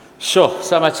Sure,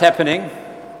 so much happening.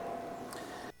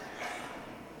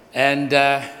 And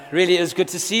really is good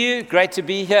to see you. Great to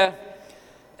be here.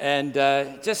 And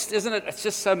just, isn't it, it's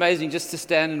just so amazing just to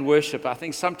stand and worship. I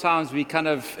think sometimes we kind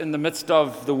of, in the midst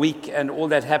of the week and all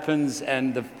that happens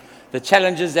and the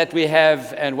challenges that we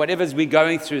have and whatever's we're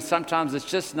going through, sometimes it's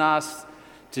just nice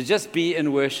to just be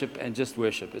in worship and just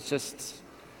worship. It's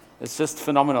just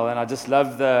phenomenal. And I just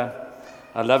love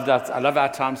I love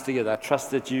our times together. I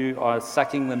trust that you are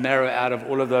sucking the marrow out of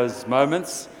all of those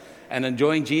moments and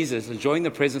enjoying Jesus, enjoying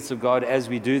the presence of God as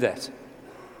we do that.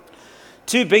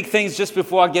 Two big things just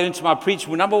before I get into my preach.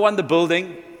 Well, number one, the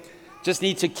building. Just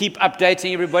need to keep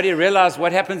updating everybody. Realize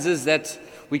what happens is that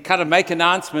we kind of make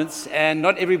announcements and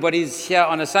not everybody's here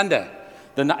on a Sunday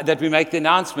that we make the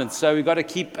announcements. So we've got to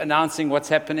keep announcing what's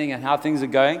happening and how things are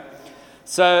going.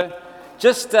 So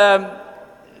just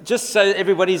so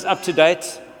everybody's up to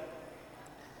date,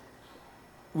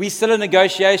 we're still in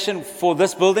negotiation for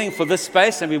this building, for this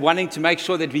space, and we're wanting to make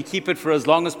sure that we keep it for as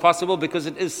long as possible because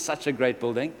it is such a great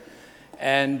building.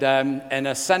 And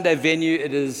a Sunday venue,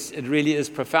 it really is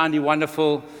profoundly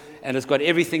wonderful, and it's got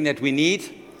everything that we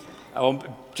need, or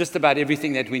just about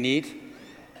everything that we need.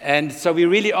 And so we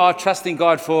really are trusting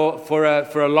God for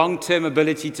a long-term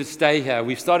ability to stay here.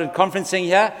 We've started conferencing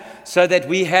here so that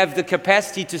we have the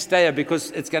capacity to stay here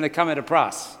because it's going to come at a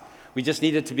price. We just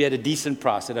need it to be at a decent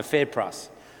price, at a fair price.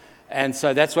 And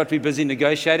so that's what we're busy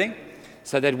negotiating,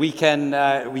 so that we can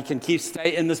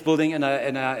stay in this building in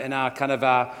our kind of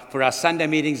for our Sunday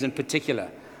meetings in particular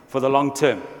for the long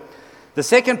term. The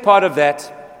second part of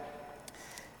that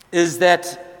is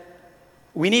that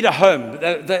we need a home.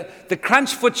 The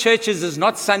crunch for churches is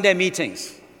not Sunday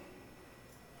meetings.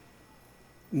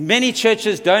 Many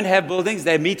churches don't have buildings.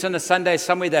 They meet on a Sunday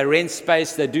somewhere, they rent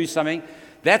space, they do something.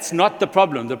 That's not the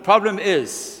problem. The problem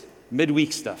is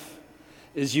midweek stuff.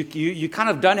 Is you kind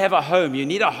of don't have a home. You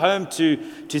need a home to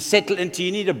settle into.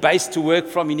 You need a base to work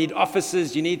from. You need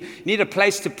offices. You need a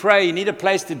place to pray. You need a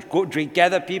place to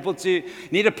gather people to. You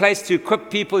need a place to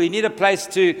equip people. You need a place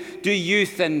to do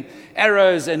youth and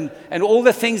arrows and all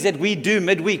the things that we do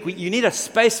midweek. You need a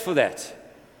space for that.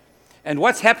 And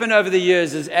what's happened over the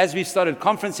years is as we've started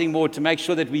conferencing more to make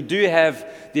sure that we do have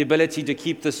the ability to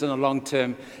keep this in the long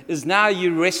term, is now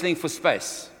you're wrestling for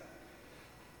space.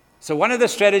 So one of the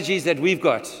strategies that we've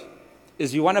got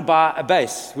is you want to buy a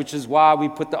base, which is why we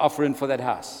put the offer in for that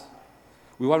house.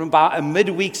 We want to buy a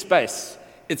midweek space.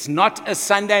 It's not a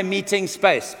Sunday meeting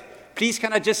space. Please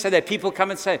can I just say that? People come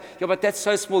and say, yeah, but that's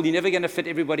so small, you're never going to fit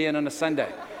everybody in on a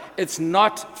Sunday. It's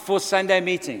not for Sunday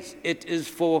meetings. It is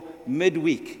for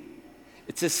midweek.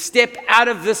 It's a step out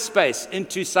of this space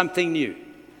into something new.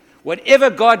 Whatever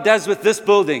God does with this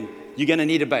building, you're going to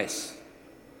need a base.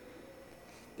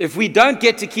 If we don't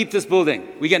get to keep this building,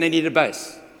 we're going to need a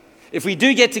base. If we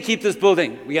do get to keep this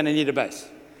building, we're going to need a base.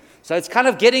 So it's kind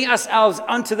of getting ourselves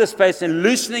onto the space and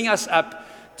loosening us up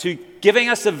to giving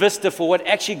us a vista for what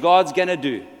actually God's going to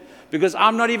do. Because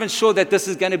I'm not even sure that this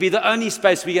is going to be the only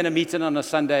space we're going to meet in on a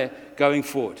Sunday going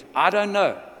forward. I don't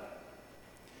know.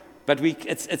 But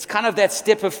it's kind of that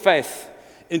step of faith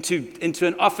into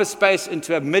an office space,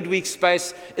 into a midweek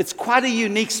space. It's quite a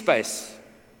unique space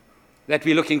that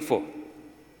we're looking for.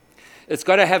 It's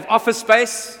got to have office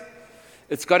space.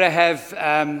 It's got to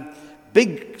have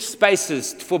big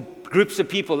spaces for groups of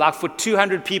people, like for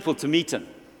 200 people to meet in.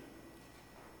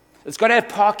 It's got to have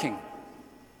parking.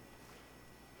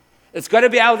 It's got to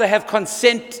be able to have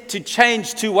consent to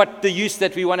change to what the use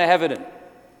that we want to have it in.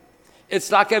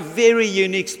 It's like a very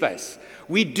unique space.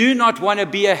 We do not want to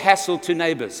be a hassle to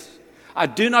neighbors. I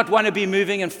do not want to be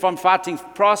moving from fighting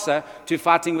Prasa to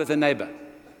fighting with a neighbor,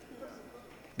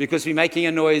 because we're making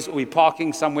a noise or we're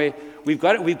parking somewhere. We've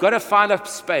got to find a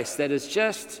space that is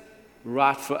just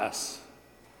right for us.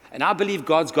 And I believe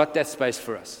God's got that space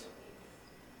for us.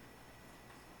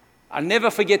 I'll never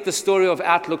forget the story of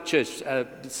Outlook Church,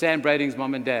 Sam Brading's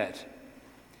mom and dad.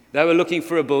 They were looking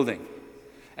for a building.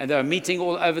 And they were meeting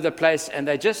all over the place. And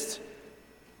they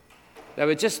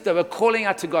were calling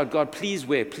out to God, God, please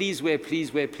where, please where,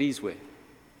 please where, please where.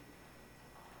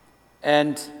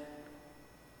 And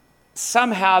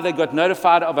somehow they got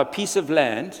notified of a piece of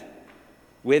land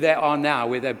where they are now,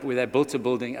 where they built a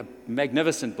building, a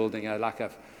magnificent building, like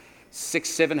a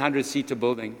 600-700 seater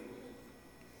building.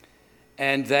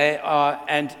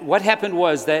 And what happened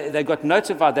was they got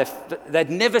notified that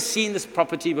they'd never seen this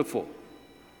property before.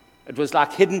 It was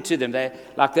like hidden to them.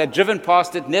 They'd driven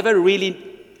past it, never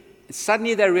really.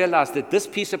 Suddenly they realized that this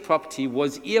piece of property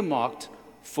was earmarked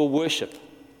for worship.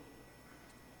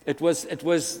 It was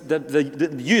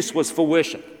the use was for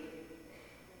worship.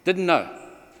 Didn't know.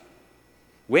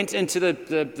 went into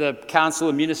the council,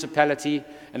 the municipality,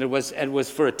 and it was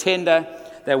for a tender.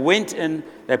 They went in,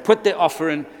 they put their offer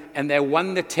in, and they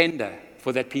won the tender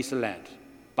for that piece of land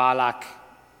by like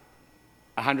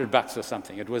 $100 or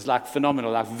something. It was like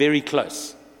phenomenal, like very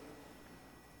close.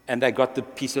 And they got the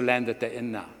piece of land that they're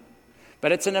in now.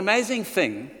 But it's an amazing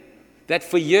thing that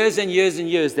for years and years and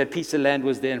years, that piece of land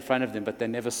was there in front of them, but they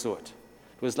never saw it.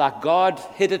 It was like God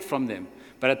hid it from them,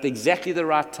 but at exactly the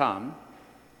right time,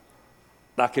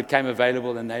 like it came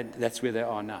available, and that's where they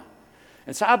are now.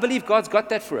 And so I believe God's got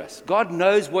that for us. God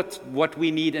knows what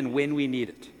we need and when we need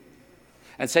it.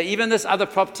 And so even this other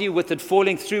property, with it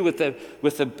falling through with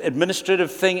the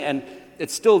administrative thing, and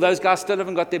it's still, those guys still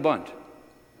haven't got their bond.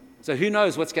 So who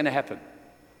knows what's going to happen?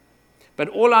 But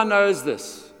all I know is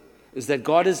this, is that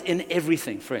God is in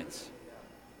everything, friends.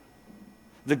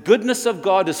 The goodness of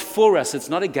God is for us. It's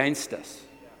not against us.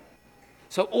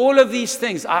 So all of these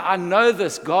things, I know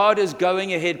this. God is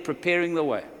going ahead, preparing the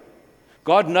way.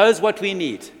 God knows what we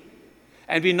need.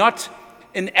 And we're not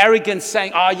in arrogance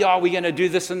saying, oh, yeah, we're going to do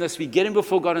this and this. We get in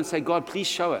before God and say, God, please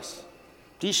show us.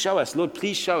 Please show us. Lord,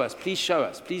 please show us. Please show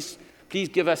us. Please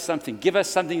give us something. Give us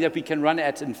something that we can run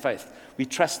at in faith. We're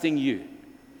trusting you.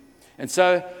 And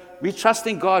so we're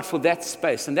trusting God for that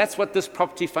space. And that's what this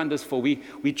property fund is for.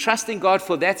 We're trusting God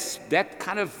for that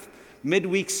kind of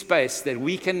midweek space that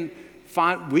we can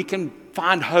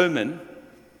find home in,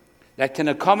 that can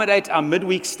accommodate our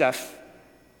midweek stuff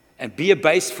and be a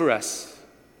base for us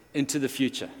into the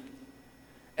future.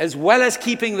 As well as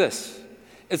keeping this,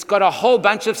 it's got a whole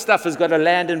bunch of stuff has got to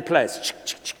land in place.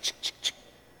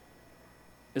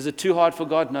 Is it too hard for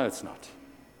God? No, it's not.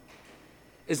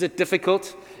 Is it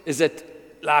difficult? Is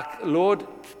it like, Lord,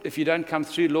 if you don't come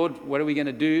through, Lord, what are we going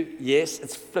to do? Yes,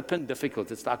 it's flippin' difficult.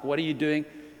 It's like, what are you doing?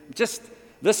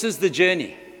 This is the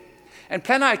journey. And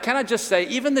can I just say,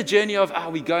 even the journey of,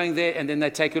 we're going there, and then they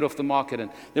take it off the market, and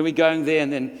then we're going there,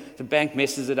 and then the bank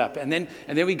messes it up, and then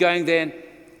we're going there, and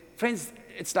friends,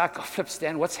 it's like, flip,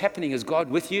 Stan, what's happening? Is God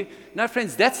with you? No,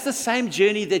 friends, that's the same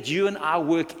journey that you and I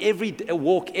walk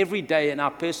every day in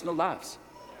our personal lives.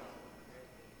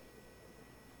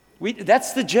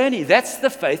 That's the journey. That's the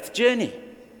faith journey.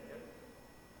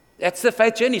 That's the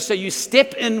faith journey. So you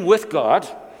step in with God,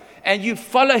 and you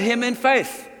follow Him in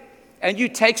faith. And you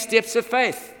take steps of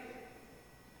faith.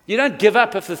 You don't give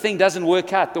up if the thing doesn't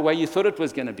work out the way you thought it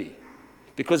was going to be,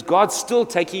 because God's still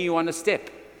taking you on a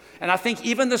step. And I think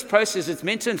even this process, it's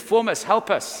meant to inform us, help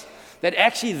us, that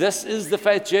actually this is the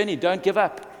faith journey. Don't give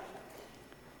up.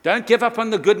 Don't give up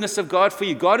on the goodness of God for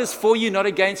you. God is for you, not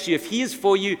against you. If He is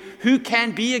for you, who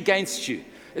can be against you?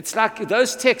 It's like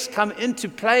those texts come into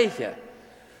play here.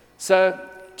 So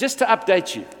just to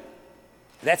update you,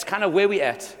 that's kind of where we're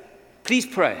at. Please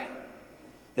pray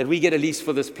that we get a lease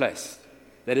for this place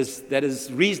that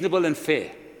is reasonable and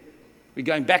fair. We're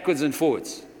going backwards and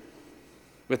forwards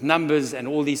with numbers and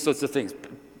all these sorts of things.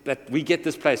 That we get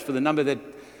this place for the number that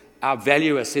our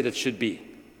valuer said it should be.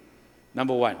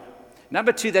 Number one.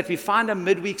 Number two, that we find a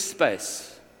midweek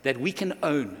space that we can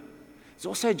own. It's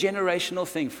also a generational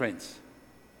thing, friends.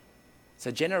 It's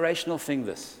a generational thing,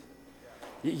 this.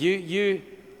 You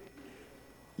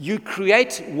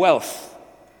create wealth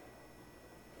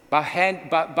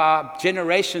by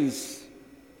generations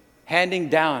handing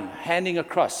down, handing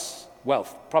across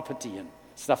wealth, property, and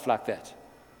stuff like that.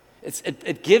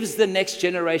 It gives the next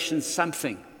generation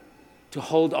something to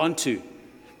hold on to,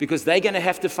 because they're going to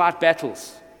have to fight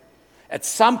battles. At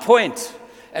some point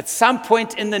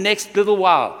in the next little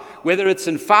while, whether it's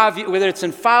in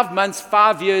 5 months,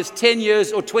 5 years, 10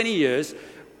 years, or 20 years,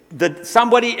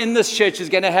 somebody in this church is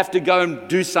going to have to go and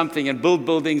do something and build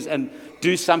buildings and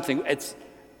do something.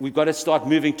 We've got to start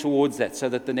moving towards that so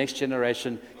that the next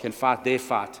generation can fight their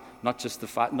fight, not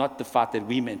the fight that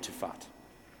we meant to fight.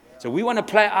 So we want to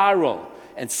play our role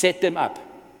and set them up.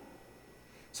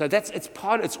 So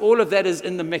it's all of that is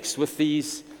in the mix with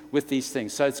these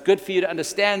things. So it's good for you to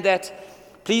understand that.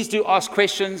 Please do ask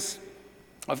questions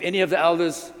of any of the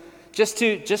elders. Just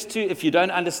to if you don't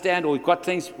understand or you've got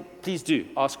things, please do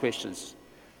ask questions.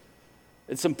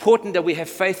 It's important that we have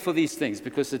faith for these things,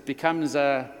 because it becomes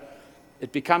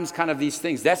kind of these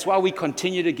things. That's why we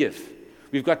continue to give.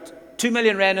 We've got 2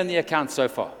 million rand in the account so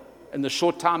far in the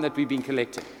short time that we've been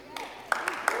collecting.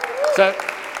 So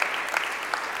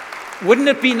wouldn't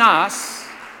it be nice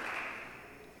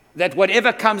that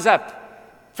whatever comes up,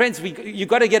 friends, you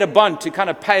got to get a bond to kind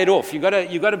of pay it off. You got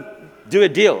to do a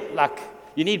deal. Like,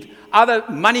 you need either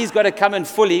money's got to come in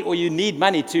fully, or you need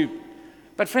money to.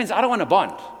 But friends, I don't want a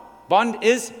bond. Bond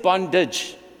is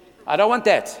bondage. I don't want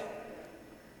that.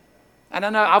 And I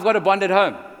know I've got a bond at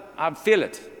home. I feel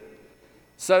it.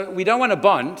 So we don't want a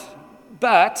bond,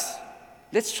 But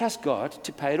let's trust God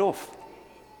to pay it off.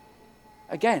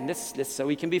 Again, let's so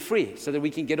we can be free, so that we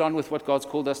can get on with what God's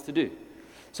called us to do.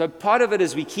 So part of it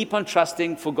is we keep on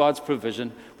trusting for God's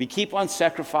provision. We keep on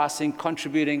sacrificing,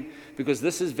 contributing, because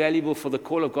this is valuable for the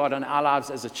call of God on our lives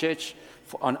as a church,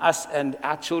 on us and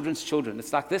our children's children.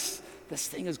 It's like this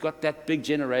thing has got that big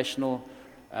generational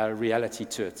reality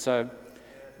to it. So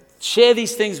share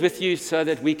these things with you so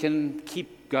that we can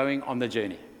keep going on the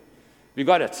journey. We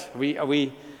got it. Are we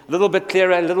a little bit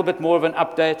clearer, a little bit more of an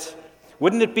update?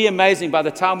 Wouldn't it be amazing by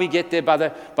the time we get there, by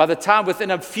the time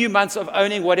within a few months of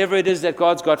owning whatever it is that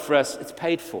God's got for us, it's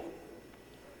paid for.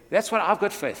 That's what I've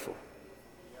got faith for.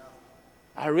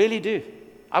 I really do.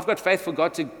 I've got faith for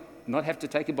God to not have to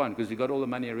take a bond because we've got all the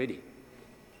money already.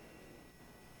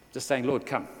 Just saying, Lord,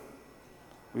 come.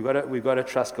 We've got to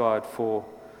trust God for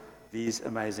these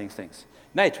amazing things.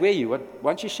 Nate, where are you? Why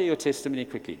don't you share your testimony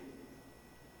quickly?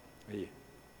 Where are you?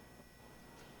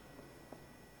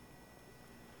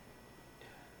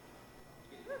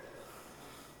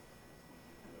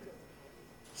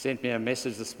 Sent me a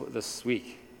message this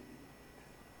week.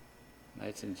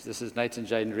 This is Nate and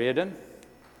Jane Reardon.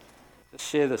 Just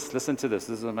share this. Listen to this.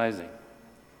 This is amazing.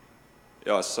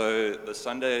 Yeah, so the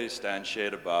Sunday Stand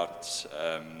shared about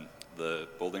the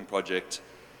building project.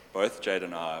 Both Jade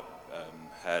and I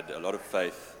had a lot of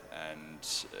faith and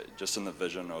just in the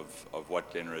vision of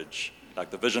what Glenridge, like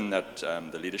the vision that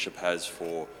the leadership has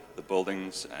for the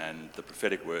buildings and the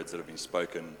prophetic words that have been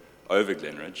spoken over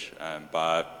Glenridge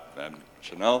by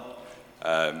Chanel,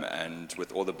 and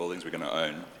with all the buildings we're going to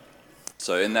own.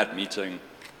 So in that meeting,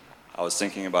 I was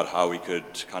thinking about how we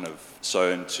could kind of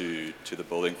sow into the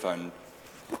building fund.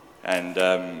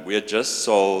 And we had just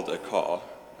sold a car,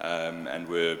 and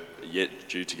we're yet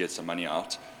due to get some money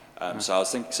out. So I was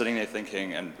sitting there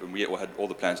thinking, and we had all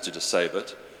the plans to just save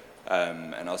it.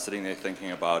 And I was sitting there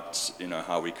thinking about,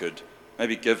 how we could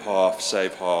maybe give half,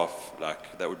 save half,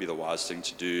 like that would be the wise thing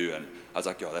to do. And I was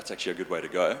like, that's actually a good way to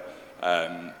go.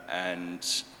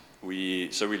 And we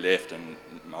left, and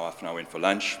my wife and I went for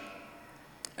lunch.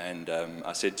 And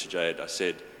I said to Jade,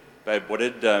 babe, what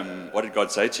did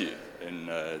God say to you in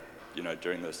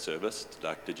during this service?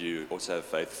 Like, did you also have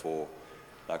faith for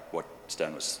like what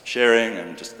Stan was sharing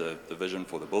and just the vision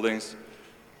for the buildings?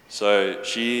 So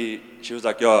she was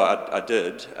like, I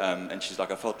did. And she's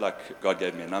like, I felt like God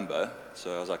gave me a number.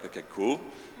 So I was like, okay, cool.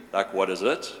 Like, what is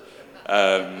it?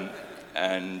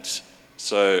 And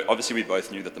so obviously we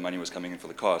both knew that the money was coming in for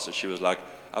the car. So she was like,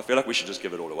 I feel like we should just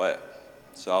give it all away.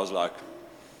 So I was like,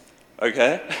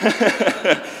 okay.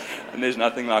 And there's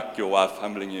nothing like your wife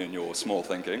humbling you in your small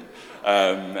thinking.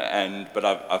 But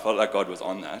I felt like God was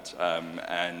on that.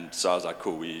 And so I was like,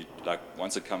 cool,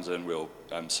 once it comes in, we'll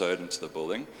sow it into the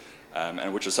building.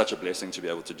 And which was such a blessing to be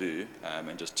able to do,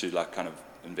 and just to kind of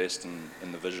invest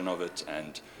in the vision of it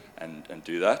and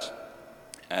do that.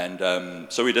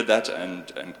 And so we did that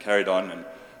and carried on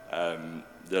and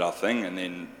did our thing. And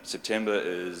then September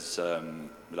is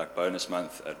bonus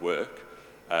month at work.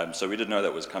 So we didn't know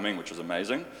that was coming, which was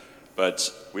amazing.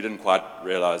 But we didn't quite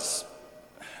realize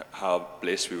how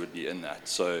blessed we would be in that.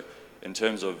 So in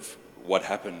terms of what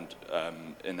happened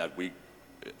in that week,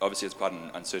 obviously it's quite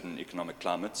an uncertain economic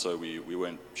climate, so we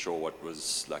weren't sure what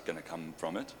was going to come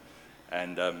from it.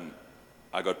 And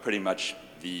I got pretty much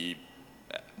the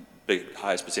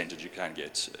highest percentage you can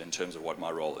get in terms of what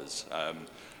my role is.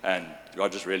 And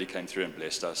God just really came through and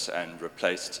blessed us and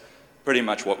replaced pretty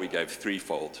much what we gave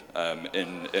threefold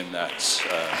in that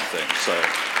thing. So,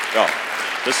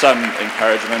 just some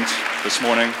encouragement this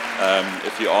morning.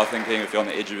 If you're on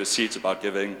the edge of your seat about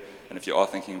giving, and if you are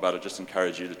thinking about it, just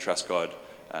encourage you to trust God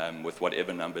with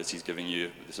whatever numbers He's giving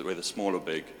you, whether small or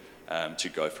big, to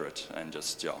go for it and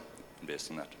just invest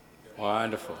in that.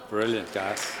 Wonderful, brilliant,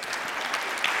 guys.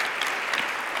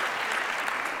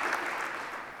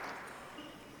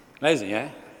 Amazing, eh?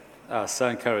 I was so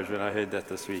encouraged when I heard that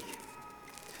this week.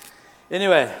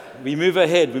 Anyway, we move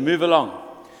ahead, we move along.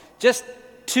 Just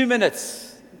 2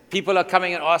 minutes. People are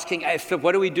coming and asking, hey, Flip,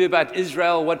 what do we do about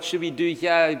Israel? What should we do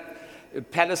here?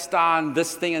 Palestine,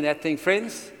 this thing and that thing.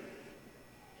 Friends,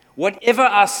 whatever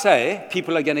I say,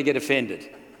 people are going to get offended.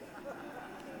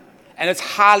 And it's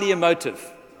highly emotive.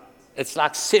 It's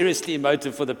seriously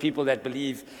emotive for the people that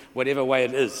believe whatever way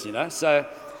it is, So,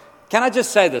 can I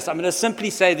just say this? I'm going to simply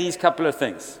say these couple of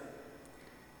things.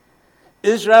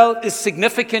 Israel is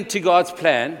significant to God's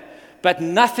plan, but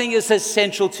nothing is as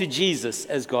central to Jesus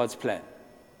as God's plan.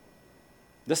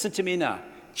 Listen to me now.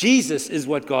 Jesus is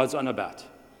what God's on about.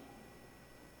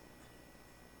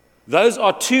 Those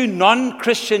are two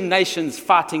non-Christian nations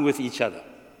fighting with each other.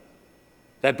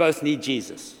 They both need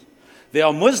Jesus. There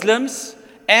are Muslims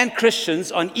and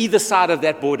Christians on either side of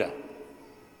that border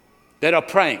that are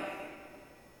praying.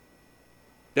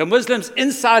 There are Muslims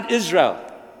inside Israel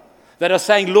that are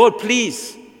saying, Lord,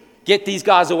 please get these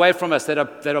guys away from us that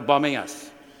are bombing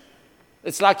us.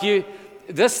 It's like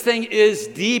this thing is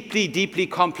deeply, deeply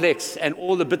complex and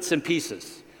all the bits and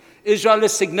pieces. Israel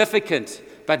is significant,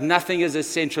 but nothing is as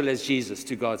central as Jesus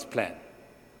to God's plan.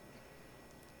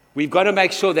 We've got to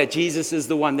make sure that Jesus is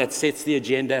the one that sets the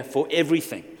agenda for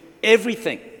everything.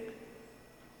 Everything.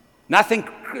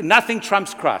 Nothing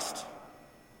trumps Christ.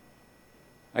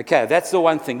 Okay, that's the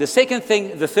one thing. The second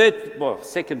thing,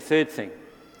 third thing.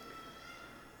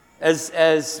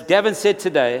 As Gavin said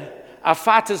today, our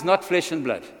fight is not flesh and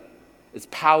blood. It's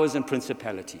powers and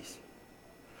principalities.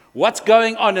 What's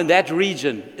going on in that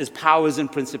region is powers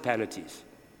and principalities.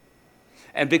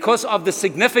 And because of the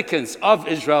significance of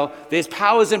Israel, there's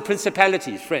powers and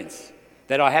principalities, friends,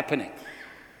 that are happening.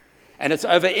 And it's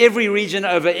over every region,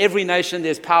 over every nation,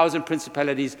 there's powers and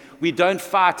principalities. We don't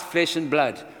fight flesh and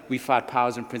blood. We fight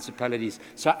powers and principalities.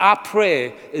 So our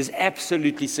prayer is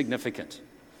absolutely significant.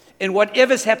 In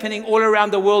whatever's happening all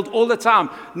around the world, all the time,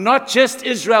 not just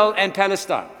Israel and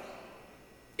Palestine.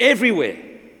 Everywhere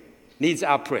needs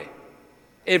our prayer.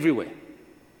 Everywhere.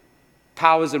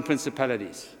 Powers and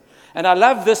principalities. And I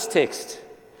love this text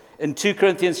in 2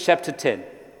 Corinthians chapter 10.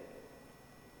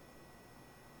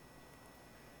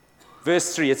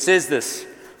 Verse 3, it says this,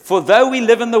 "For though we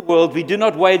live in the world, we do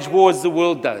not wage war as the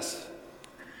world does.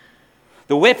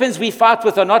 The weapons we fight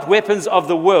with are not weapons of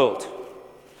the world.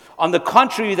 On the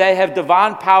contrary, they have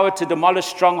divine power to demolish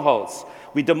strongholds.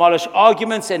 We demolish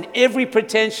arguments and every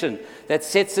pretension that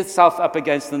sets itself up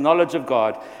against the knowledge of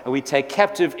God, and we take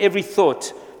captive every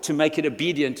thought to make it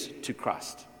obedient to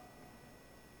Christ."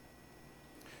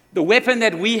 The weapon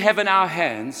that we have in our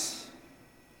hands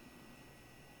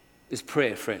is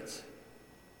prayer, friends.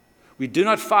 We do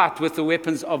not fight with the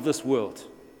weapons of this world.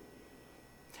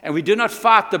 And we do not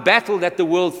fight the battle that the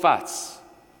world fights.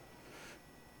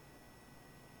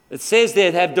 It says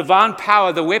there, they have divine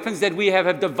power. The weapons that we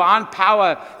have divine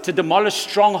power to demolish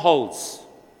strongholds.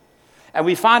 And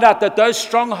we find out that those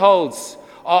strongholds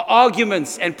are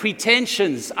arguments and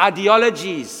pretensions,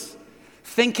 ideologies,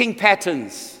 thinking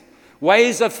patterns,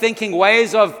 ways of thinking,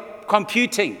 ways of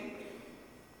computing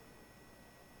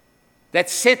that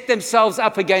set themselves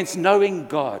up against knowing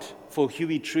God for who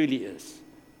He truly is.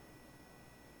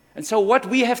 And so what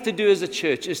we have to do as a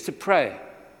church is to pray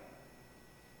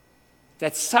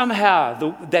that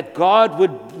somehow that God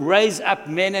would raise up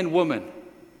men and women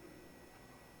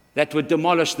that would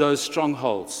demolish those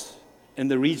strongholds in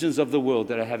the regions of the world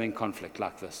that are having conflict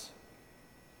like this.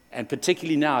 And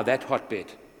particularly now, that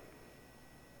hotbed.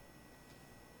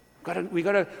 We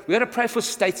got to pray for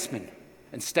statesmen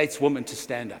and stateswomen to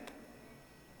stand up.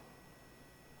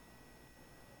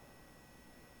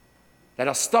 That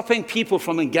are stopping people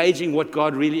from engaging what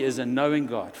God really is and knowing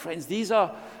God. Friends,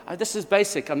 this is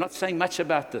basic. I'm not saying much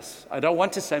about this. I don't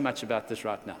want to say much about this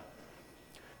right now.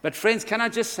 But friends, can I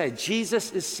just say,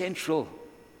 Jesus is central.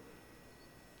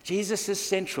 Jesus is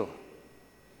central.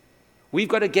 We've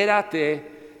got to get out there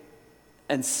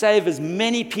and save as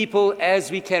many people as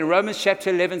we can. Romans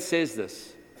chapter 11 says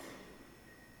this.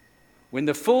 When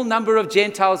the full number of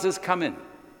Gentiles has come in,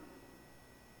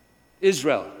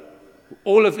 Israel,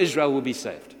 all of Israel will be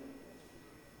saved.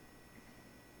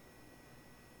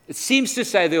 It seems to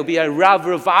say there will be a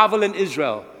revival in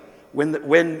Israel when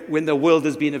the world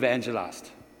has been evangelized.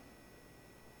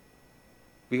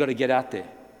 We've got to get out there.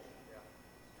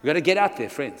 We've got to get out there,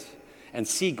 friends, and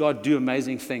see God do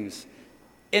amazing things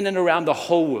in and around the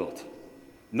whole world,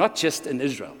 not just in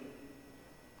Israel.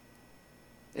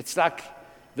 It's like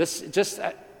this,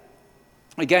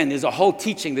 again, there's a whole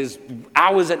teaching, there's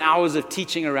hours and hours of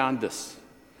teaching around this.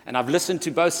 And I've listened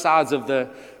to both sides of the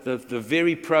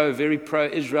very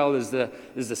pro-Israel is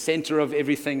the center of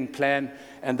everything plan,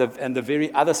 and the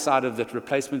very other side of that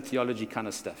replacement theology kind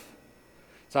of stuff.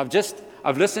 So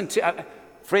I've listened to,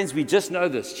 friends, we just know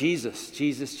this, Jesus.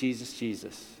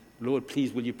 Lord,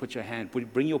 please, will you put your hand,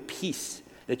 bring your peace,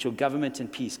 let your government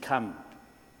and peace come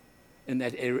in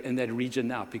that region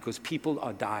now, because people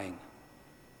are dying.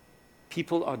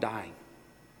 People are dying.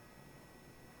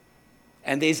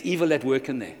 And there's evil at work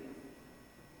in there.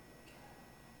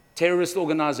 Terrorist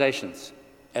organizations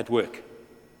at work.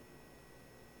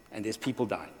 And there's people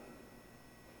dying.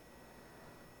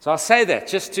 So I'll say that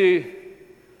just to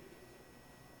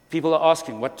people are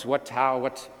asking, what,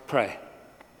 pray.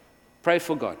 Pray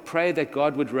for God. Pray that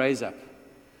God would raise up.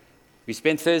 We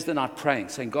spent Thursday night praying,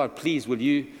 saying, God, please, will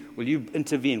you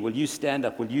intervene? Will you stand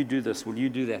up? Will you do this? Will you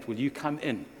do that? Will you come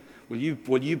in? Will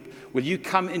you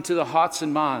come into the hearts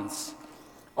and minds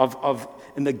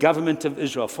in the government of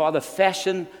Israel. Father,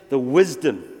 fashion the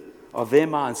wisdom of their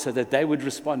minds so that they would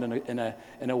respond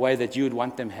in a way that you would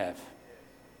want them to have.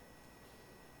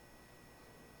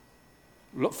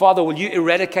 Father, will you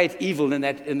eradicate evil in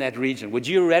that region? Would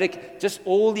you eradicate just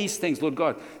all these things, Lord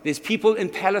God? There's people in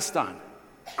Palestine,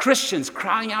 Christians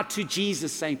crying out to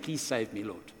Jesus saying, please save me,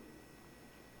 Lord.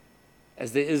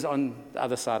 As there is on the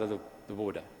other side of the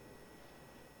border.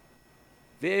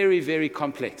 Very, very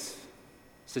complex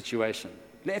situation.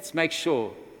 Let's make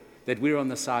sure that we're on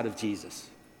the side of Jesus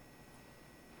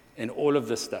in all of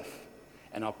this stuff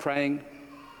and are praying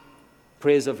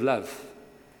prayers of love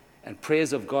and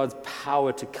prayers of God's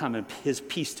power to come and his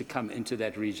peace to come into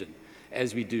that region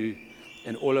as we do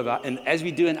in as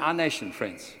we do in our nation,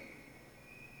 friends.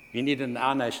 We need it in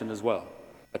our nation as well,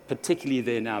 but particularly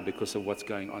there now because of what's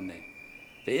going on there.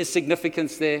 There is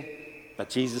significance there, but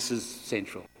Jesus is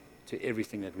central to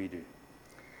everything that we do.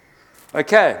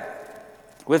 Okay,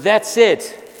 with that said,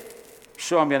 I'm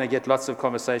sure I'm going to get lots of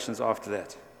conversations after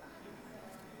that,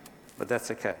 but that's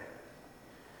okay.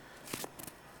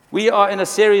 We are in a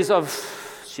series of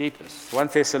 1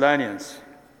 Thessalonians.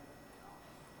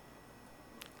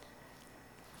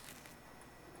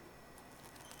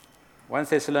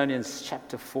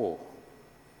 Chapter 4.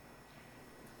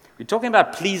 We're talking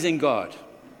about pleasing God.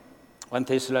 1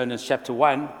 Thessalonians chapter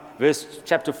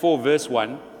 4, verse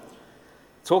 1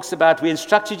 talks about, we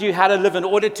instructed you how to live in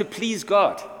order to please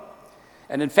God.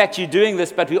 And in fact, you're doing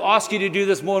this, but we ask you to do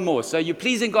this more and more. So you're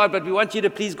pleasing God, but we want you to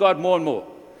please God more and more.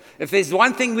 If there's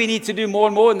one thing we need to do more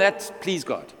and more, and that's please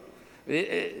God.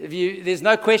 There's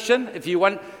no question. If you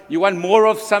want more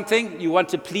of something, you want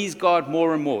to please God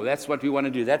more and more. That's what we want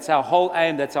to do. That's our whole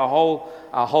aim. That's our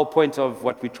whole point of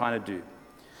what we're trying to do.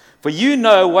 For you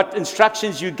know what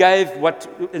instructions we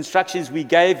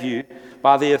gave you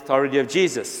by the authority of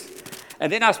Jesus.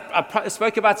 And then I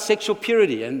spoke about sexual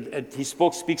purity, and he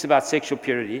speaks about sexual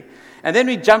purity. And then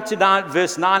we jumped to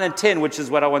verse 9 and 10, which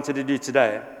is what I wanted to do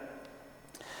today.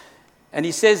 And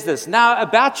he says this, now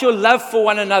about your love for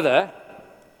one another,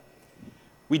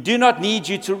 we do not need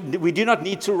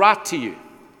to write to you.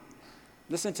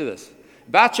 Listen to this.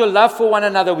 About your love for one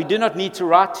another, we do not need to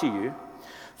write to you.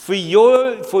 For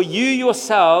you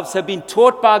yourselves have been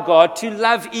taught by God to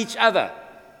love each other.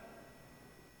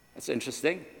 That's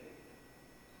interesting.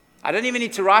 I don't even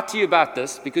need to write to you about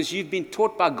this because you've been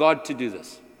taught by God to do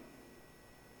this.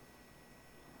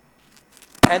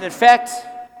 And in fact,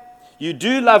 you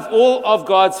do love all of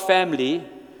God's family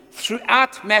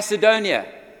throughout Macedonia.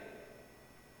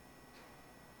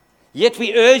 Yet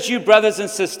we urge you, brothers and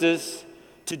sisters,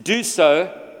 to do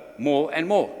so more and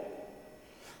more.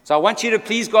 So I want you to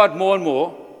please God more and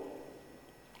more.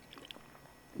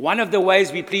 One of the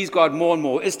ways we please God more and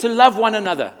more is to love one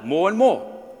another more and more.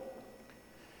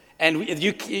 And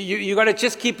you got to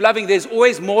just keep loving. There's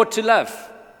always more to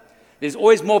love. There's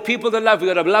always more people to love.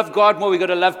 We've got to love God more. We've got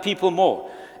to love people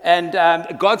more. And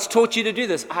God's taught you to do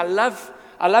this. I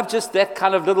love just that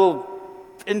kind of little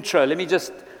intro. Let me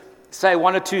just say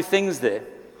one or two things there.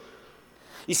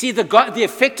 You see, the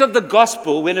effect of the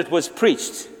gospel when it was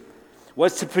preached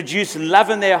was to produce love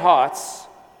in their hearts.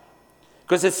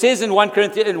 Because it says in 1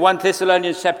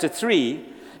 Thessalonians chapter 3,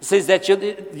 it says that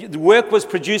the work was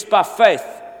produced by faith.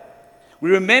 We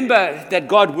remember that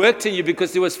God worked in you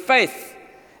because there was faith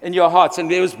in your hearts, and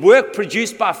there was work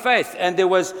produced by faith, and there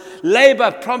was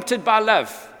labor prompted by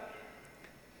love.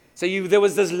 So there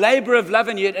was this labor of love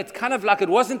in you. It's kind of like it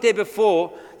wasn't there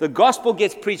before. The gospel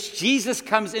gets preached, Jesus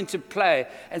comes into play,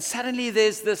 and suddenly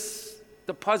there's this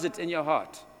deposit in your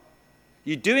heart.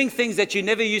 You're doing things that you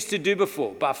never used to do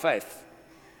before by faith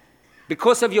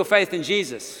because of your faith in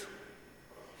Jesus.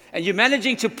 And you're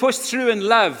managing to push through and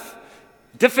love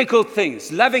difficult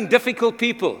things, loving difficult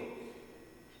people,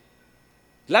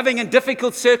 loving in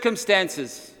difficult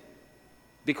circumstances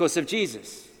because of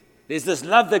Jesus. There's this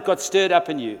love that got stirred up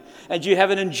in you, and you have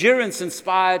an endurance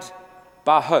inspired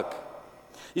by hope.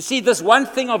 You see, this one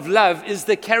thing of love is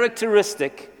the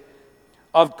characteristic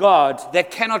of God that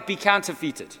cannot be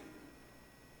counterfeited.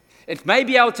 It may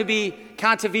be able to be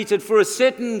counterfeited for a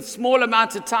certain small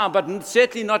amount of time, but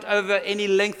certainly not over any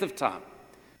length of time.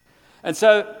 And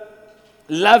so,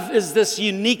 love is this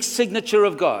unique signature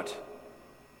of God.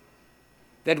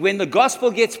 That when the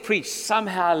gospel gets preached,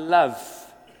 somehow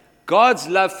God's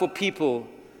love for people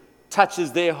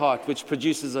touches their heart, which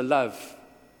produces a love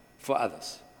for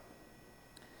others.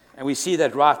 And we see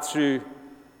that right through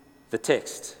the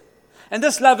text. And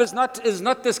this love is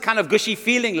not this kind of gushy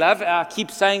feeling love. I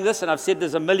keep saying this, and I've said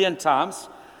this a million times,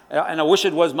 and I wish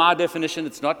it was my definition.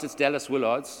 It's not, it's Dallas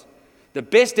Willard's. The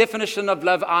best definition of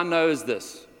love I know is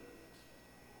this.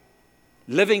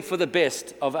 living for the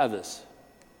best of others.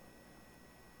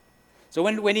 So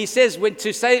when he says,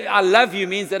 to say I love you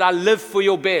means that I live for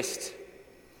your best.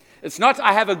 It's not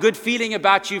I have a good feeling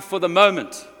about you for the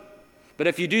moment, but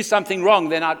if you do something wrong,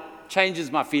 then it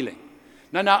changes my feeling.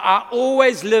 No, I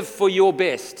always live for your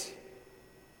best.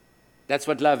 That's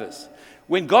what love is.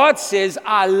 When God says,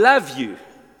 I love you,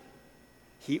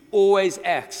 he always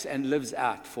acts and lives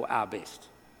out for our best.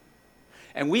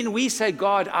 And when we say,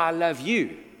 God, I love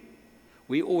you,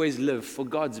 we always live for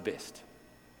God's best.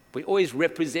 We always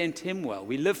represent him well.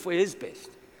 We live for his best.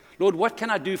 Lord, what can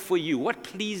I do for you? What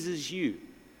pleases you?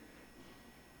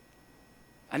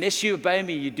 Unless you obey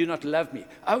me, you do not love me.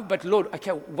 Oh, but Lord,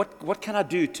 okay, what can I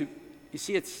do to... You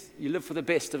see, you live for the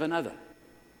best of another.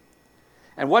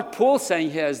 And what Paul's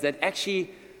saying here is that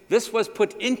actually this was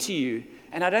put into you,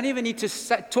 and I don't even need to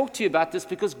talk to you about this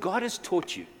because God has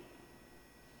taught you.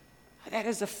 That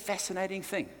is a fascinating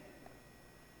thing.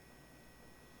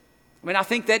 I mean, I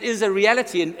think that is a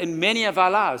reality in many of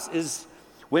our lives, is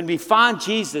when we find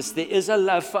Jesus, there is a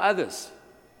love for others.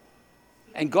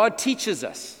 And God teaches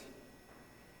us.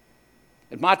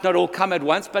 It might not all come at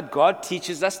once, but God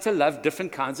teaches us to love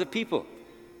different kinds of people.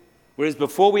 Whereas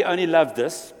before we only loved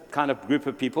this kind of group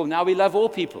of people, now we love all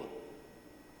people.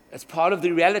 It's part of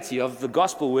the reality of the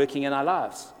gospel working in our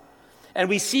lives. And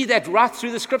we see that right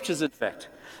through the scriptures, in fact.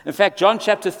 In fact, John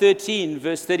chapter 13,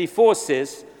 verse 34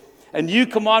 says, a new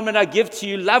commandment I give to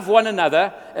you, love one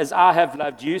another as I have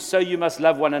loved you, so you must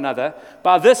love one another.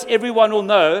 By this everyone will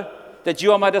know that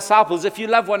you are my disciples if you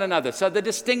love one another. So the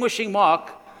distinguishing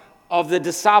mark of the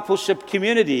discipleship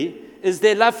community is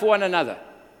their love for one another.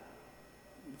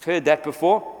 You've heard that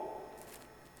before.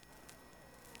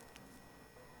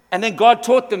 And then God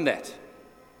taught them that.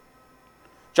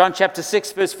 John chapter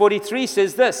 6, verse 43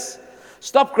 says this,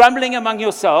 stop grumbling among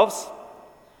yourselves.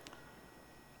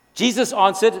 Jesus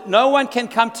answered, no one can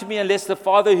come to me unless the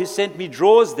Father who sent me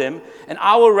draws them, and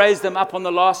I will raise them up on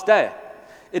the last day.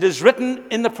 It is written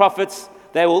in the prophets,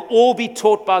 they will all be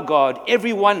taught by God.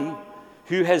 Everyone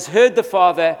who has heard the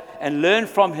Father and learned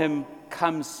from him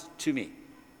comes to me.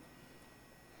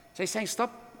 So he's saying,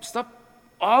 stop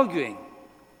arguing.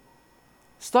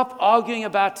 Stop arguing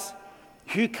about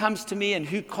who comes to me and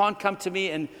who can't come to me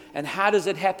and how does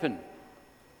it happen.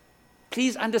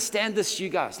 Please understand this, you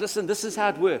guys. Listen, this is how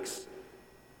it works.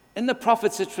 In the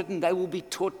prophets it's written, they will be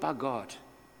taught by God.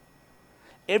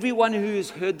 Everyone who has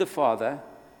heard the Father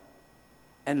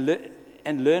and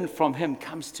learned from him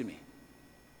comes to me.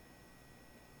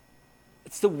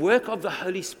 It's the work of the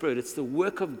Holy Spirit. It's the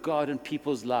work of God in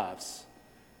people's lives.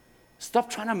 Stop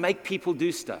trying to make people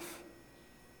do stuff.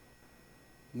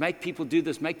 Make people do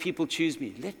this. Make people choose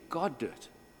me. Let God do it.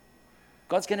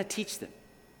 God's going to teach them.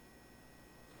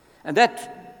 And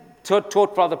that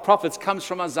taught by the prophets comes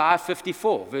from Isaiah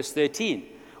 54, verse 13,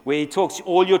 where he talks,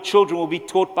 all your children will be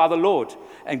taught by the Lord,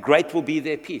 and great will be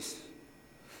their peace.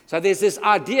 So there's this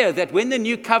idea that when the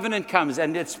new covenant comes,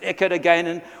 and it's echoed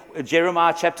again in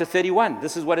Jeremiah chapter 31,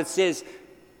 this is what it says,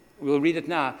 we'll read it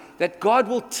now, that God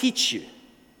will teach you.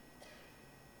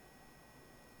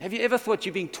 Have you ever thought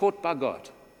you're being taught by God?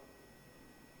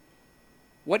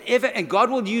 Whatever, and God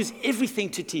will use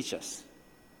everything to teach us.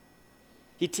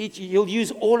 He'll use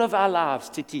all of our lives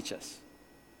to teach us.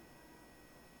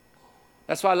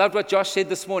 That's why I loved what Josh said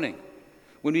this morning.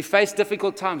 When we face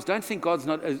difficult times, don't think God's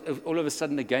not all of a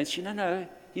sudden against you. No,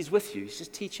 he's with you. He's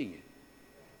just teaching you.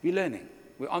 We're learning.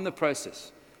 We're on the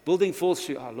process. Building falls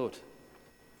through. Oh, Lord,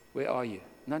 where are you?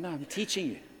 No, I'm teaching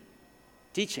you.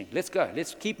 Teaching. Let's go.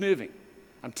 Let's keep moving.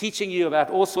 I'm teaching you about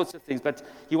all sorts of things, but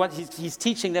he's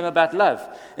teaching them about love.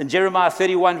 In Jeremiah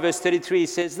 31, verse 33, he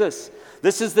says this,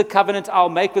 this is the covenant I'll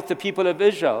make with the people of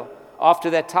Israel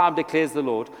after that time, declares the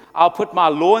Lord. I'll put my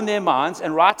law in their minds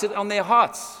and write it on their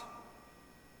hearts.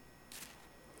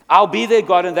 I'll be their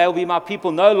God and they'll be my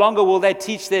people. No longer will they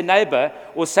teach their neighbor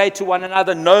or say to one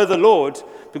another, know the Lord,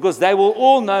 because they will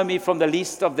all know me from the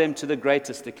least of them to the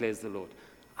greatest, declares the Lord.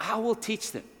 I will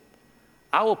teach them.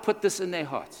 I will put this in their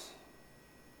hearts.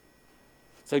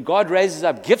 So God raises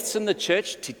up gifts in the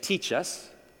church to teach us,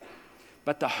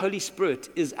 but the Holy Spirit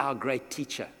is our great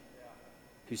teacher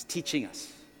who's teaching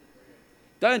us.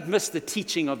 Don't miss the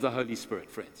teaching of the Holy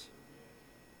Spirit, friends.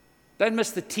 Don't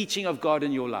miss the teaching of God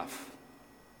in your life.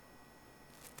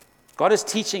 God is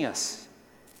teaching us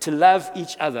to love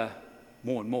each other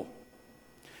more and more.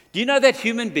 Do you know that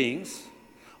human beings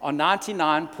are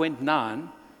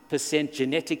 99.9%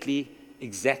 genetically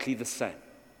exactly the same?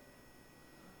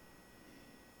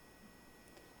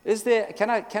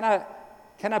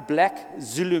 Can a black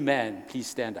Zulu man please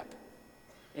stand up?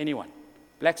 Anyone?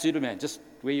 Black Zulu man, just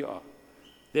where you are.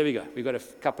 There we go. We've got a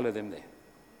couple of them there.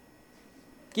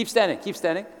 Keep standing, keep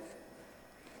standing.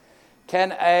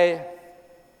 Can a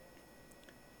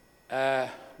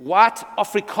white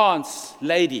Afrikaans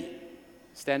lady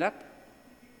stand up?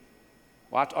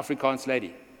 White Afrikaans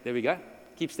lady. There we go.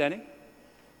 Keep standing.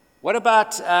 What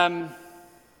about, I'm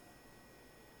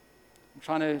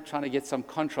trying to get some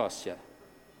contrast here.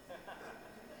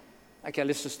 Okay,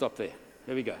 let's just stop there.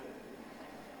 There we go.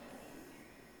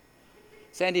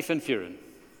 Sandy Van Vuren.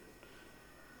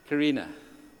 Karina.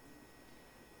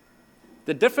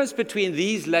 The difference between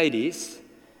these ladies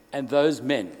and those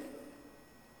men,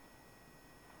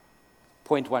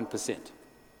 0.1%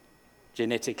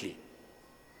 genetically.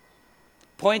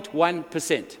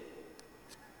 0.1%.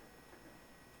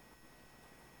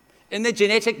 In their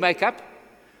genetic makeup,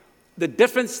 the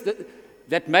difference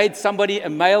that made somebody a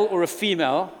male or a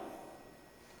female,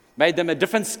 made them a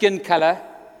different skin color,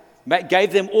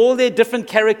 gave them all their different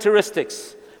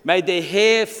characteristics, made their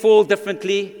hair fall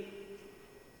differently,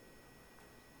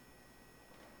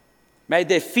 made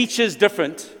their features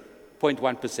different,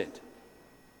 0.1%.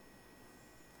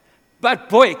 But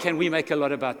boy, can we make a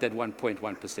lot about that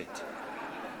 1.1%.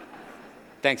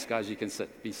 Thanks, guys. You can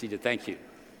sit. Be seated. Thank you.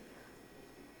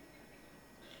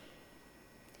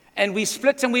 And we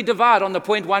split and we divide on the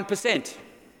 0.1%.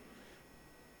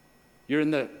 You're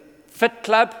in the fit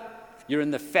club, you're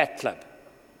in the fat club.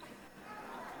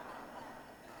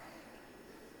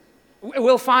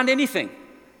 We'll find anything.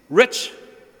 Rich,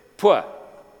 poor.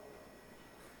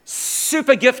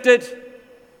 Super gifted,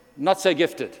 not so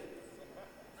gifted.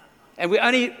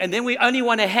 And then we only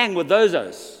want to hang with those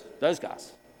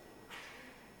guys.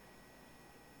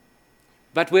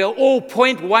 But we're all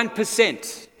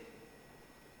 0.1%.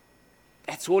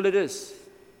 That's all it is.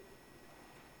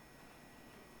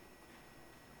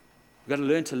 We've got to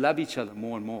learn to love each other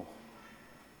more and more.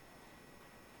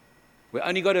 We've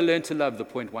only got to learn to love the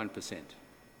 0.1%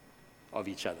 of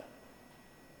each other.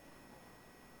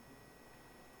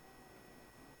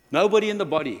 Nobody in the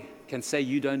body can say,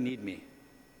 you don't need me.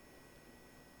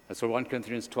 That's what 1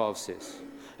 Corinthians 12 says.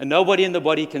 And nobody in the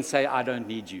body can say, I don't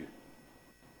need you.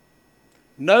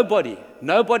 Nobody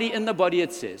in the body,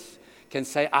 it says, can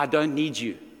say, I don't need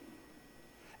you.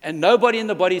 And nobody in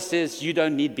the body says, you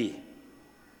don't need me.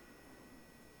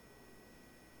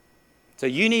 So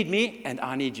you need me and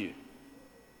I need you.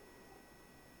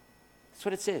 That's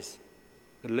what it says.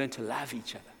 We've got to learn to love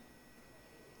each other.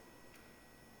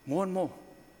 More and more.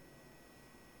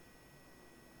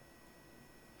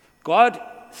 God,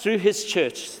 through his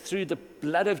church, through the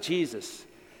blood of Jesus,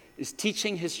 is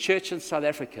teaching his church in South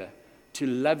Africa to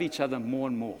love each other more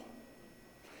and more.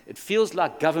 It feels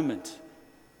like government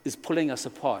is pulling us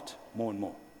apart more and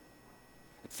more.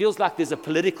 It feels like there's a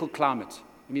political climate.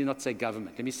 Let me not say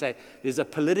government. Let me say there's a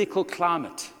political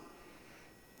climate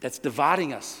that's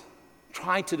dividing us,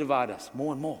 trying to divide us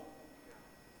more and more.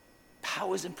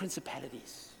 Powers and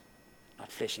principalities,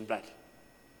 not flesh and blood.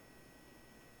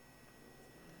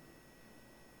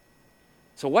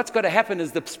 So what's got to happen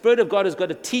is the Spirit of God has got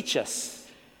to teach us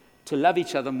to love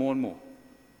each other more and more.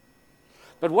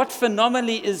 But what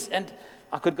phenomenally is, and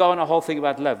I could go on a whole thing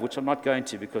about love, which I'm not going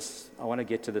to because I want to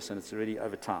get to this and it's already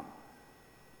over time.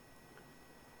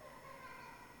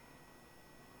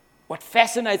 What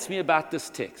fascinates me about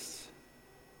this text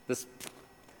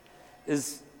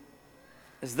is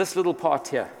this little part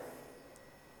here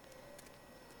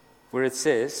where it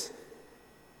says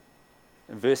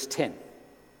in verse 10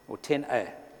 or 10a,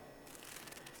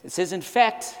 it says, in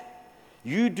fact,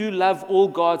 you do love all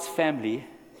God's family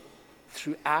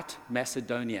throughout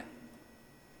Macedonia.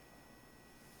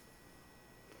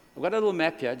 I've got a little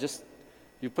map here. Just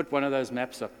you put one of those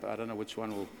maps up. I don't know which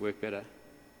one will work better.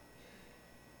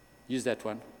 Use that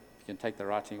one. If you can take the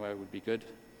writing away, it would be good.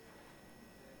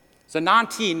 So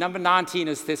number 19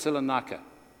 is Thessalonica.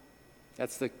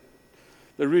 That's the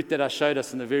route that I showed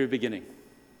us in the very beginning.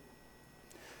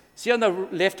 See on the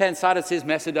left-hand side it says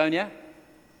Macedonia.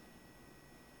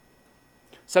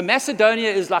 So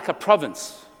Macedonia is like a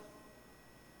province.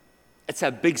 It's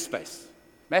a big space.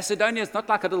 Macedonia is not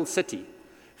like a little city.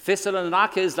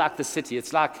 Thessalonica is like the city.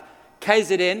 It's like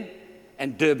KZN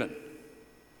and Durban.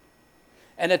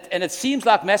 And it seems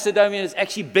like Macedonia is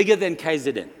actually bigger than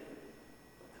KZN.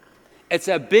 It's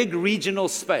a big regional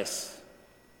space.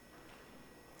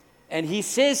 And he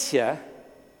says here,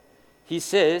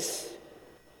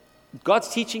 God's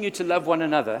teaching you to love one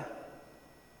another,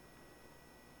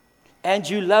 and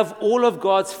you love all of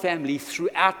God's family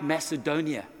throughout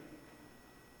Macedonia.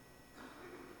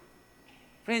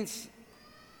 Friends,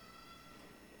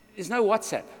 there's no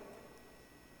WhatsApp.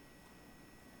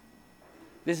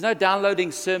 There's no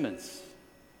downloading sermons.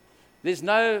 There's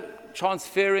no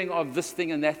transferring of this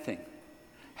thing and that thing.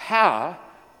 how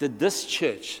did this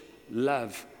church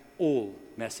love all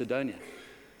Macedonia?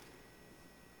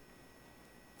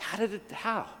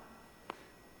 How?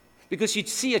 Because you'd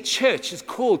see a church is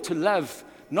called to love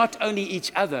not only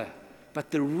each other, but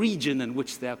the region in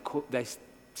which they're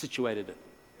situated in.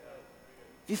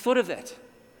 Have you thought of that?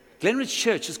 Glenridge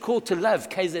Church is called to love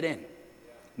KZN,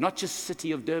 not just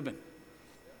city of Durban.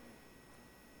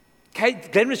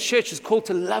 Glenridge Church is called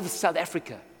to love South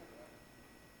Africa.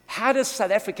 How does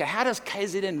South Africa, how does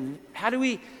KZN, how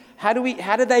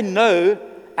do they know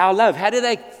our love? How do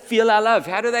they feel our love?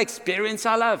 How do they experience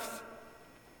our love?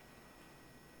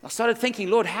 I started thinking,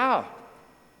 Lord, how?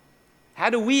 How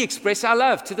do we express our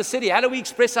love to the city? How do we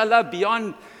express our love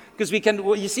beyond? Because we can,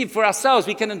 well, you see, for ourselves,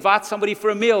 we can invite somebody for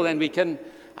a meal, and we can,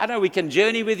 we can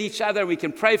journey with each other, we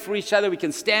can pray for each other, we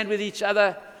can stand with each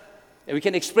other, and we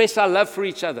can express our love for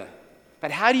each other.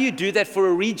 But how do you do that for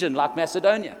a region like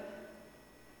Macedonia?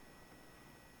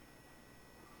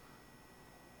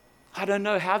 I don't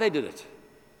know how they did it.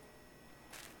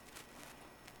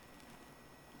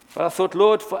 But I thought,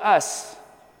 Lord, for us,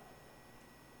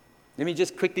 let me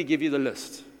just quickly give you the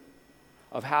list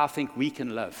of how I think we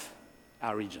can love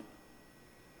our region.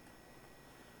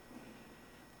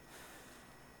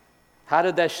 How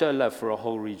did they show love for a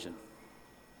whole region?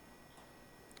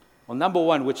 Well, number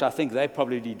one, which I think they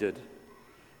probably did,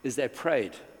 is they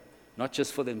prayed, not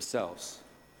just for themselves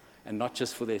and not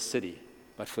just for their city,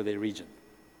 but for their region.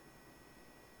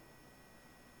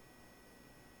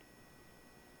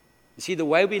 You see, the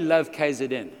way we love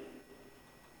KZN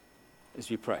is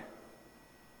we pray.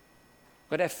 We've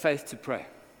got to have faith to pray.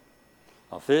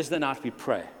 On Thursday night, we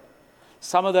pray.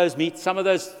 Some of those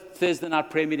Thursday night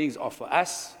prayer meetings are for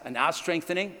us and our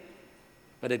strengthening,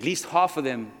 but at least half of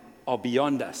them are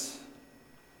beyond us,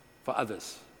 for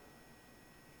others.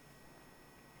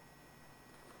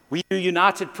 We do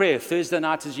united prayer. Thursday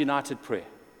night is united prayer.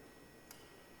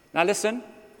 Now listen,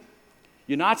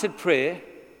 united prayer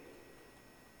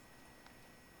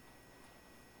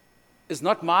is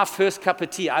not my first cup of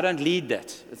tea. I don't lead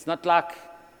that. It's not like,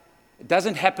 it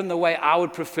doesn't happen the way I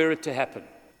would prefer it to happen.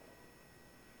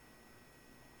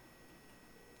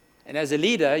 And as a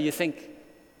leader, you think,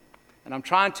 and I'm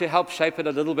trying to help shape it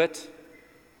a little bit,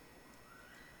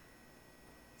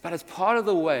 but as part of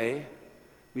the way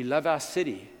we love our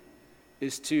city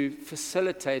is to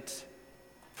facilitate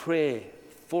prayer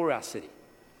for our city.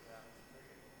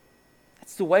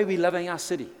 That's the way we're loving our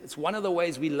city. It's one of the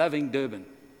ways we're loving Durban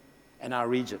and our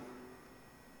region.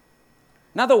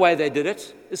 Another way they did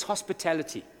it is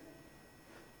hospitality.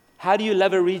 How do you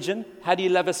love a region? How do you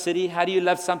love a city? How do you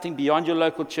love something beyond your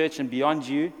local church and beyond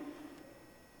you?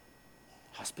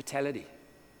 Hospitality.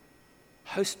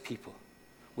 Host people.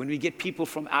 When we get people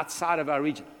from outside of our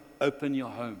region, open your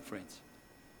home, friends.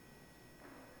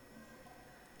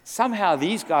 Somehow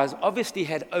these guys obviously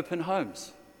had open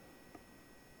homes.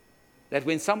 That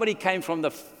when somebody came from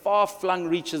the far-flung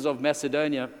reaches of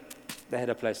Macedonia, they had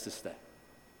a place to stay.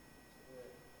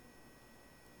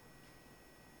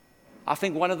 I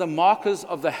think one of the markers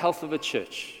of the health of a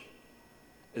church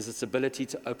is its ability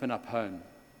to open up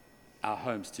our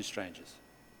homes to strangers.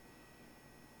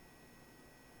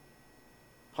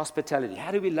 Hospitality.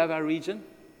 How do we love our region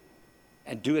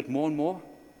and do it more and more?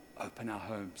 Open our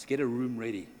homes. Get a room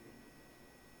ready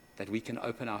that we can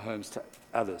open our homes to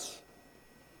others.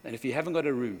 And if you haven't got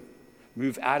a room,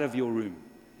 move out of your room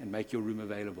and make your room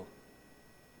available.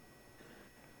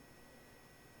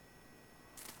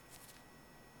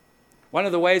 One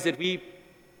of the ways that we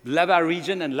love our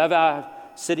region and love our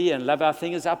city and love our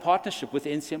thing is our partnership with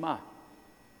NCMI.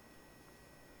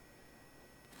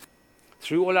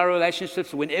 Through all our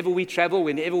relationships, whenever we travel,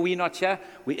 whenever we're not here,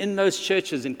 we're in those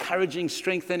churches, encouraging,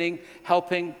 strengthening,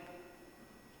 helping.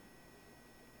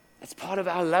 It's part of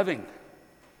our loving,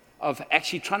 of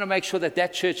actually trying to make sure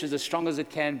that church is as strong as it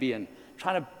can be and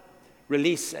trying to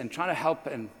release and trying to help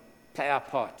and play our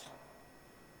part.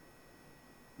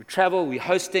 We travel, we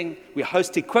host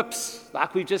equips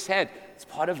like we've just had. It's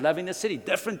part of loving the city.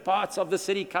 Different parts of the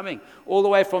city coming, all the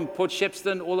way from Port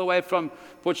Shepstone, all the way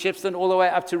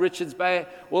up to Richards Bay,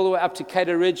 all the way up to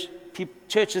Cater Ridge.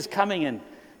 Churches coming and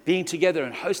being together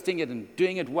and hosting it and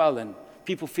doing it well, and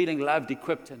people feeling loved,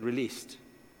 equipped, and released.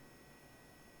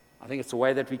 I think it's a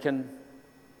way that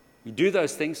we do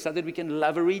those things so that we can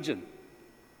love a region.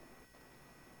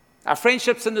 Our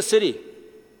friendships in the city.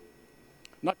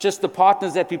 Not just the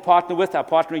partners that we partner with, our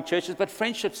partnering churches, but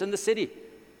friendships in the city.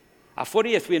 Our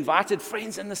 40th, we invited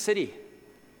friends in the city.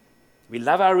 We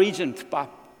love our region by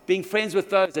being friends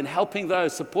with those and helping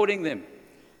those, supporting them.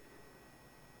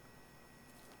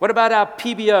 What about our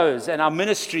PBOs and our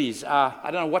ministries, I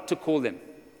don't know what to call them,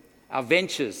 our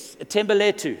ventures,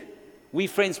 Atembeletu, We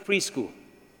Friends Preschool.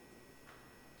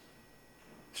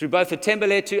 Through both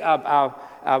Atembeletu,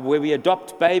 where we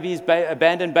adopt babies,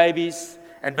 abandoned babies,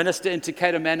 and minister into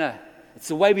Cato Manor. It's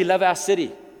the way we love our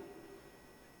city.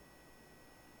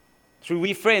 Through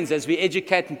We Friends, as we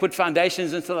educate and put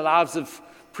foundations into the lives of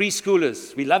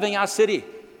preschoolers, we're loving our city.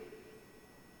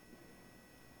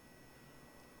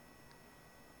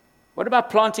 What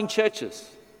about planting churches,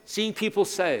 seeing people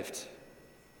saved?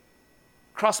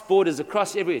 Cross borders,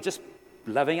 across everywhere, just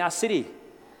loving our city,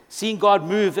 seeing God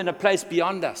move in a place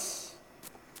beyond us.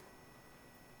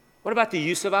 What about the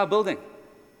use of our building?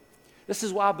 This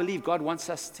is why I believe God wants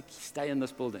us to stay in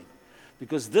this building,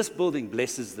 because this building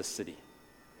blesses the city.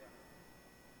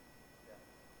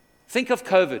 Think of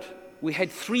COVID. We had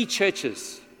 3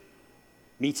 churches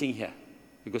meeting here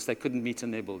because they couldn't meet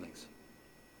in their buildings.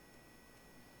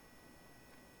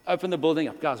 Open the building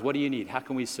up. Guys, what do you need? How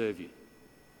can we serve you?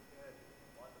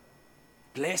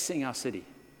 Blessing our city,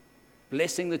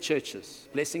 blessing the churches,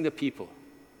 blessing the people.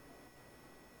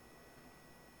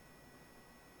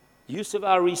 Use of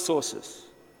our resources,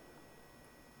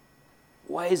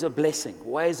 ways of blessing,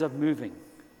 ways of moving.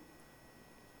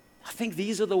 I think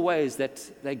these are the ways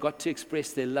that they got to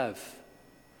express their love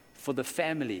for the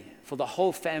family, for the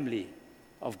whole family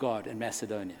of God in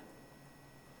Macedonia.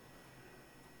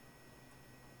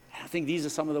 I think these are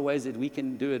some of the ways that we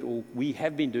can do it, or we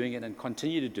have been doing it and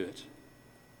continue to do it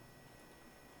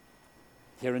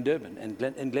here in Durban and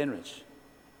in Glenridge.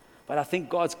 But I think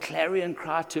God's clarion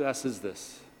cry to us is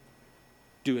this: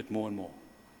 do it more and more.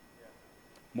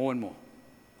 More and more.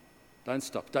 Don't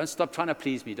stop. Don't stop trying to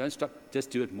please me. Don't stop. Just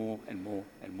do it more and more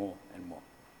and more and more.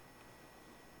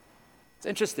 It's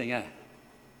interesting, eh?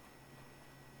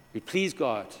 We please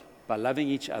God by loving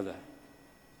each other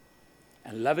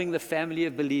and loving the family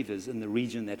of believers in the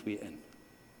region that we're in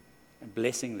and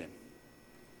blessing them,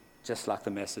 just like the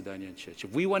Macedonian church.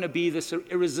 If we want to be this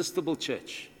irresistible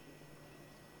church,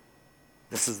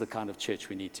 this is the kind of church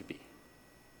we need to be.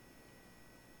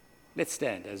 Let's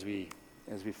stand as we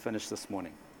finish this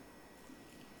morning.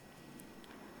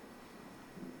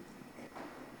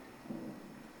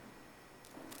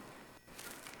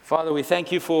 Father, we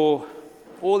thank you for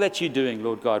all that you're doing,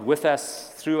 Lord God, with us,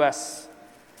 through us,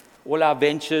 all our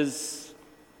ventures,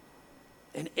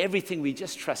 in everything. We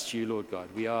just trust you, Lord God.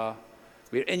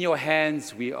 We're in your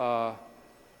hands. We want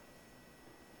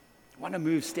to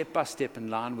move step by step in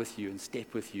line with you and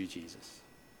step with you, Jesus.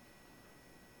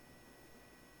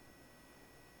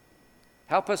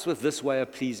 Help us with this way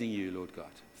of pleasing you, Lord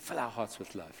God. Fill our hearts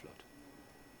with love, Lord.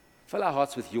 Fill our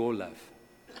hearts with your love.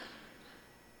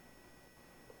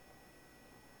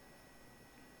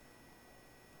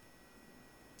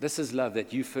 This is love,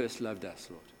 that you first loved us,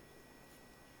 Lord.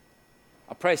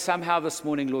 I pray somehow this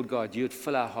morning, Lord God, you'd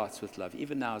fill our hearts with love.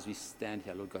 Even now as we stand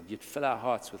here, Lord God, you'd fill our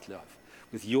hearts with love,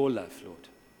 with your love, Lord.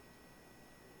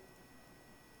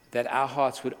 That our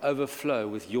hearts would overflow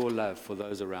with your love for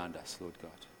those around us, Lord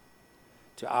God.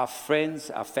 To our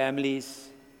friends, our families,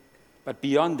 but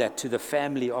beyond that, to the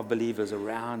family of believers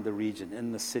around the region,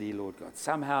 in the city, Lord God.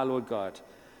 Somehow, Lord God,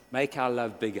 make our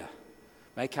love bigger.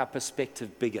 Make our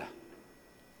perspective bigger.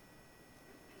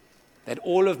 That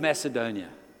all of Macedonia,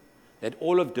 that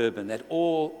all of Durban, that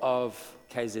all of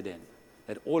KZN,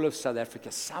 that all of South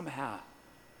Africa, somehow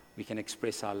we can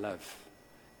express our love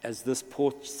as this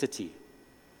port city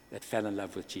that fell in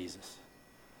love with Jesus.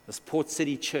 This port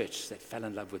city church that fell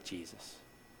in love with Jesus.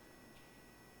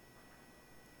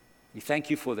 We thank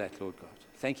you for that, Lord God.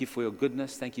 Thank you for your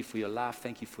goodness. Thank you for your life.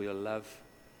 Thank you for your love.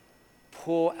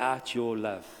 Pour out your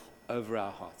love over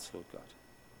our hearts, Lord God.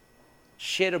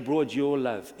 Shed abroad your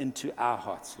love into our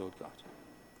hearts, Lord God.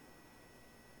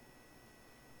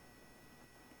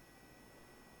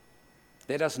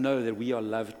 Let us know that we are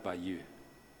loved by you.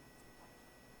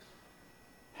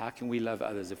 How can we love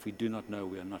others if we do not know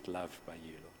we are not loved by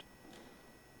you, Lord?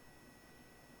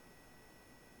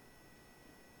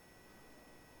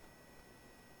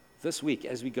 This week,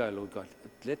 as we go, Lord God,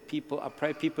 I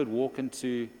pray people would walk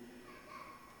into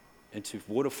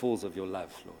waterfalls of your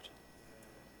love, Lord.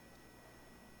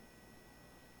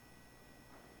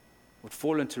 Would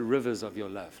fall into rivers of your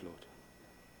love, Lord.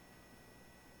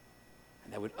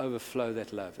 And they would overflow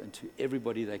that love into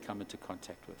everybody they come into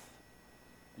contact with.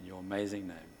 In your amazing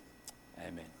name,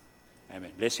 amen.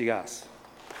 Amen. Bless you guys.